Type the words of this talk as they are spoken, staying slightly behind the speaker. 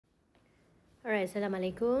Alright,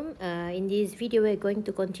 Assalamualaikum. In this video, we're going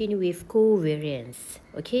to continue with covariance.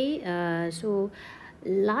 Okay, so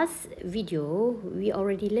last video, we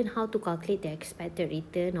already learned how to calculate the expected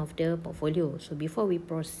return of the portfolio. So before we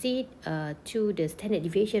proceed to the standard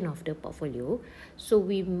deviation of the portfolio, so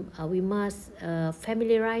we must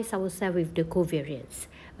familiarize ourselves with the covariance.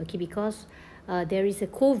 Okay, because there is a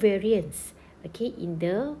covariance, okay, in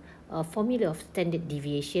the formula of standard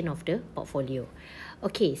deviation of the portfolio.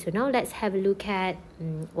 Okay, so now let's have a look at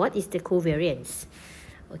what is the covariance.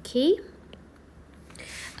 Okay,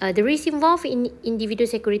 the risk involved in individual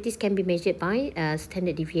securities can be measured by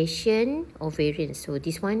standard deviation or variance. So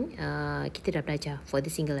this one kita dah belajar for the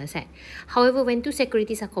single asset. However, when two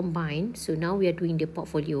securities are combined, so now we are doing the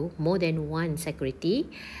portfolio more than one security.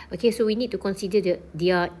 Okay, so we need to consider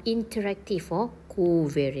their interactive or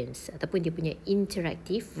covariance ataupun dia punya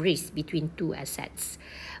interactive risk between two assets.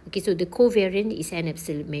 Okay, so the covariance is an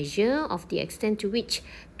absolute measure of the extent to which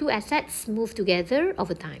two assets move together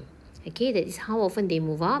over time. Okay, that is how often they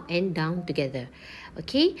move up and down together.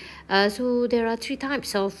 Okay, so there are three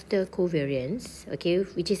types of the covariance. Okay,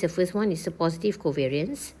 which is the first one is the positive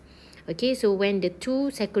covariance. Okay, so when the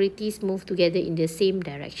two securities move together in the same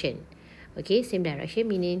direction. Okay, same direction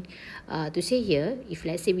meaning to say here, if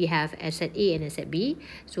let's say we have asset A and asset B,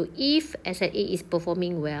 so if asset A is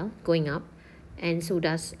performing well, going up, and so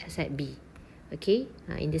does asset B. Okay,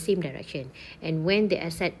 in the same direction. And when the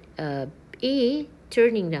asset A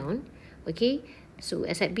turning down, okay, so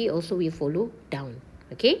asset B also will follow down.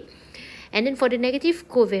 Okay, and then for the negative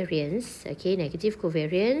covariance, okay,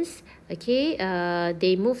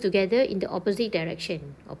 they move together in the opposite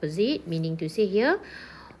direction. Opposite meaning to say here,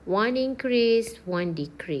 one increase, one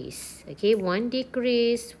decrease. Okay, one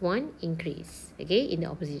decrease, one increase. Okay, in the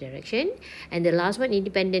opposite direction. And the last one,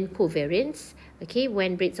 independent covariance. Okay,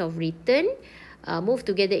 when rates of return move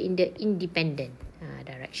together in the independent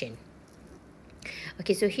direction.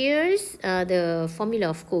 Okay, so here's the formula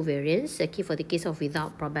of covariance. Okay, for the case of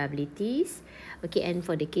without probabilities. Okay, and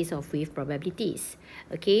for the case of with probabilities.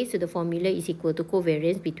 Okay, so the formula is equal to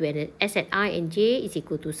covariance between asset I and J is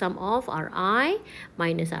equal to sum of Ri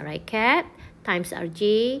minus Ri cap times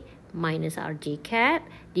Rj minus Rj cap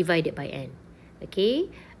divided by N. Okay,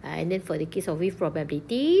 and then for the case of with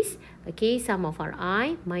probabilities, okay, sum of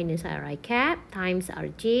Ri minus Ri cap times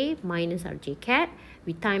Rj minus Rj cap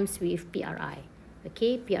we times with Pri.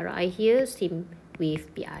 Okay, Pri here same with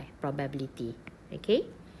Pi, probability. Okay,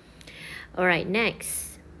 alright,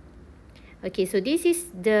 next. Okay, so this is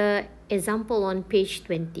the example on page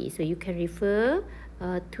 20. So you can refer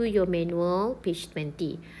to your manual, page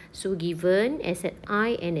 20. So given asset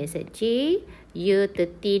I and asset J, year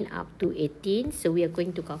 13 up to 18. So we are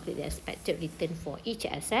going to calculate the expected return for each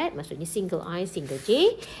asset. Maksudnya single I, single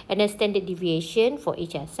J. And then standard deviation for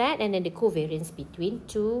each asset. And then the covariance between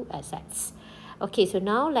two assets. Okay, so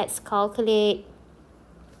now let's calculate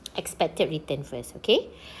expected return first. Okay.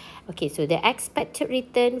 Okay, so the expected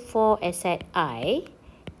return for asset I,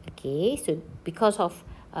 okay, so because of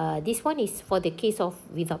this one is for the case of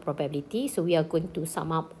without probability, so we are going to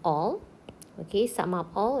sum up all, okay, sum up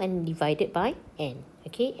all and divide it by N,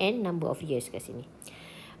 okay, N number of years kat sini.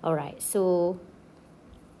 Alright, so,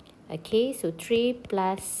 okay, so 3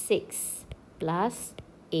 plus 6 plus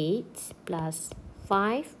 8 plus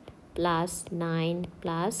 5 plus 9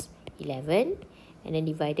 plus 11 and then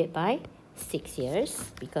divided by 6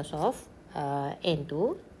 years because of N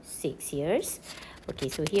to 6 years. Okay,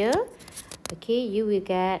 so here, okay, you will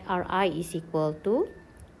get Ri is equal to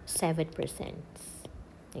 7%.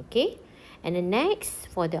 Okay, and then next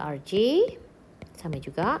for the Rj, sama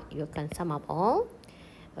juga, you akan sum up all.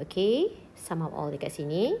 Okay, sum up all dekat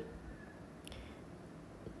sini.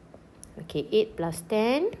 Okay, 8 plus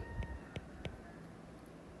 10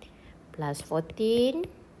 plus 14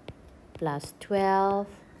 plus 12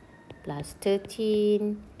 plus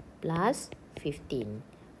 13 plus 15.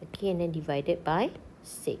 Okay, and then divided by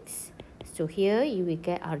 6. So here you will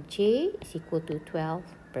get Rj is equal to 12%.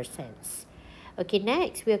 Okay,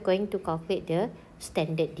 next we are going to calculate the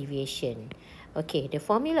standard deviation. Okay, the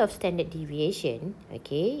formula of standard deviation,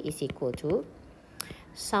 okay, is equal to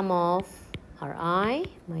sum of Ri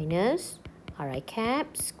minus Ri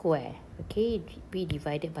cap square. Okay, be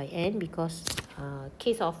divided by N because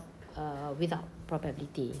case of without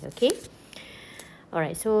probability. Okay,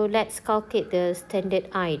 alright, so let's calculate the standard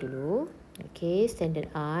I dulu. Okay, standard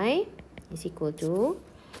I is equal to,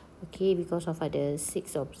 okay, because of ada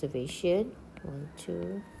 6 observation, 1,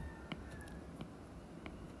 2,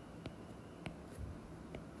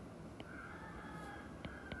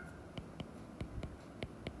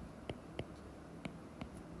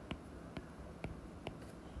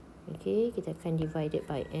 Okay, kita akan divide it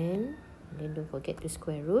by n. And then don't forget to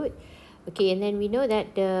square root. Okay, and then we know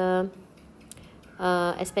that the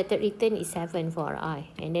expected return is 7 for Ri.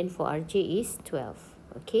 And then for Rj is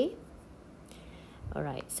 12. Okay.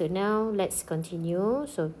 Alright, so now let's continue.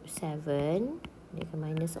 So 7. You can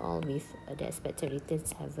minus all with the expected return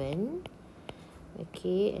 7.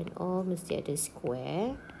 Okay, and all mesti ada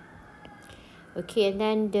square. Okay, and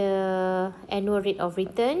then the annual rate of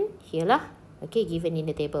return here lah. Okay, given in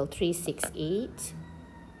the table 368.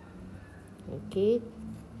 Okay.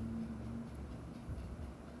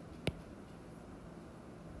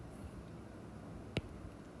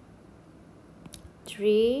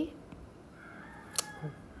 Three,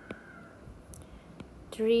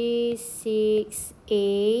 6,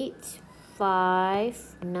 8,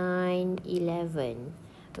 5, 9, 11.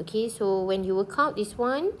 Okay, so when you will count this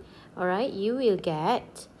one, alright, you will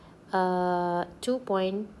get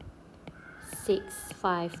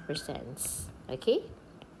 2.65%. Okay,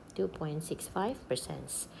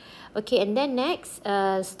 2.65%. Okay, and then next,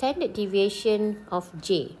 standard deviation of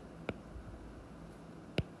J.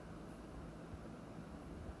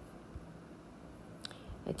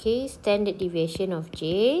 Okay, standard deviation of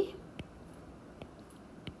J.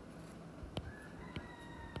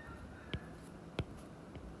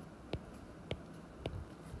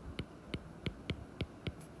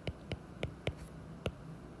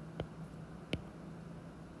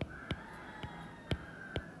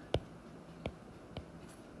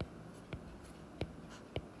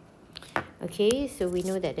 Okay, so we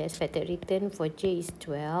know that the expected return for J is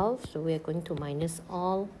 12. So we are going to minus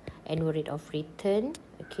all annual rate of return,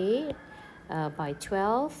 okay, by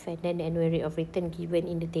 12. And then annual rate of return given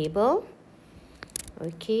in the table.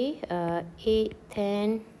 Okay, 8,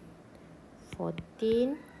 10,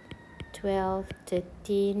 14, 12,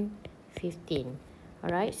 13, 15.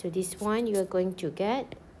 Alright, so this one you are going to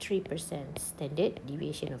get 3% standard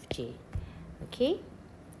deviation of J. Okay,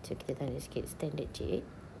 so kita tanda sikit standard J.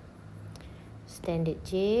 Standard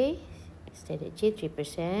J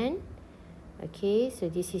 3%. Okay, so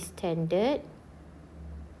this is standard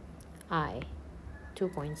I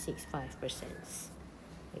 2.65%.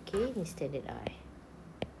 Okay, ini standard I.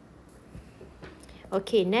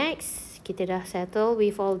 Okay, next kita dah settle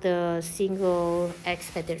with all the single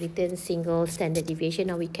expected return, single standard deviation.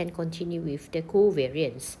 Now we can continue with the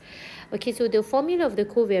covariance. Okay, so the formula of the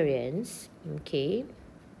covariance, okay,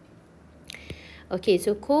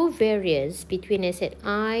 so covariance between asset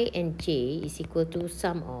I and J is equal to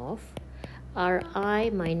sum of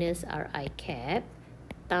Ri minus Ri cap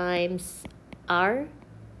times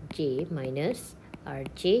Rj minus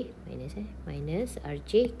Rj minus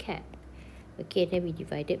Rj cap. Okay, then we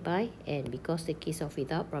divide it by n because the case of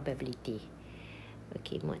without probability.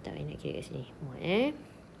 Okay, muat tak nak kira kat sini? Muat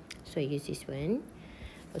So I use this one.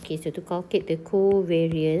 Okay, so to calculate the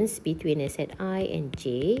covariance between asset I and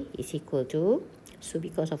J is equal to, so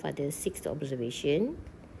because of the sixth observation,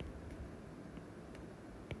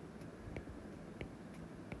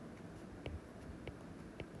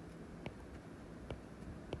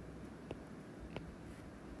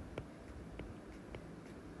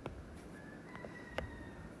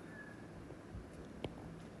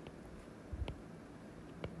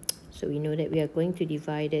 so we know that we are going to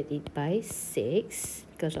divide it by 6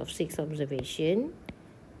 because of sixth observation.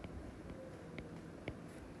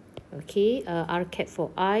 Okay, R cap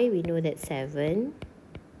for I, we know that 7.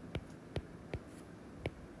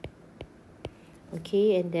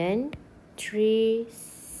 Okay, and then 3,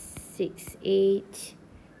 6, 8,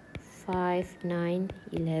 5, 9,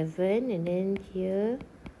 11. And then here,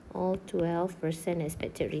 all 12%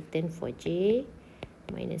 expected return for J.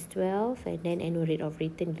 Minus 12. And then annual rate of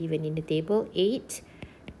return given in the table, 8,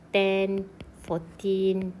 10,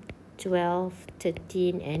 14, 12,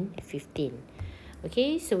 13, and 15.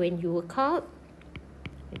 Okay, so when you work out,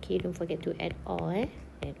 okay, don't forget to add all,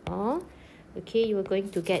 add all. Okay, you are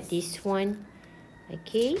going to get this one,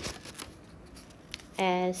 okay,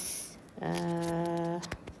 as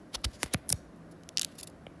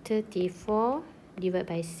 34 divided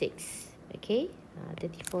by 6. Okay,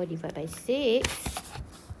 34 divided by 6.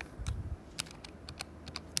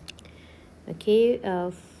 Okay,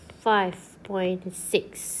 5.67.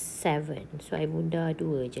 So I mudah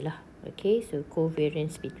 2 je lah. Okay, so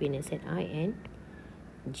covariance between asset I and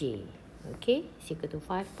J. Okay, is equal to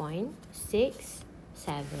 5.67.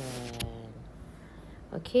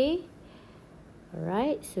 Okay,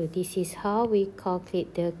 alright, so this is how we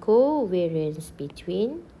calculate the covariance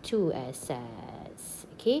between two assets.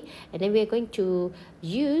 Okay, and then we are going to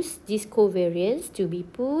use this covariance to be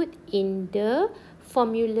put in the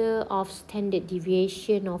formula of standard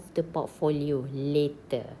deviation of the portfolio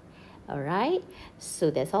later. Alright,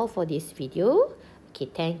 so that's all for this video.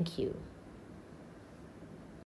 Okay, thank you.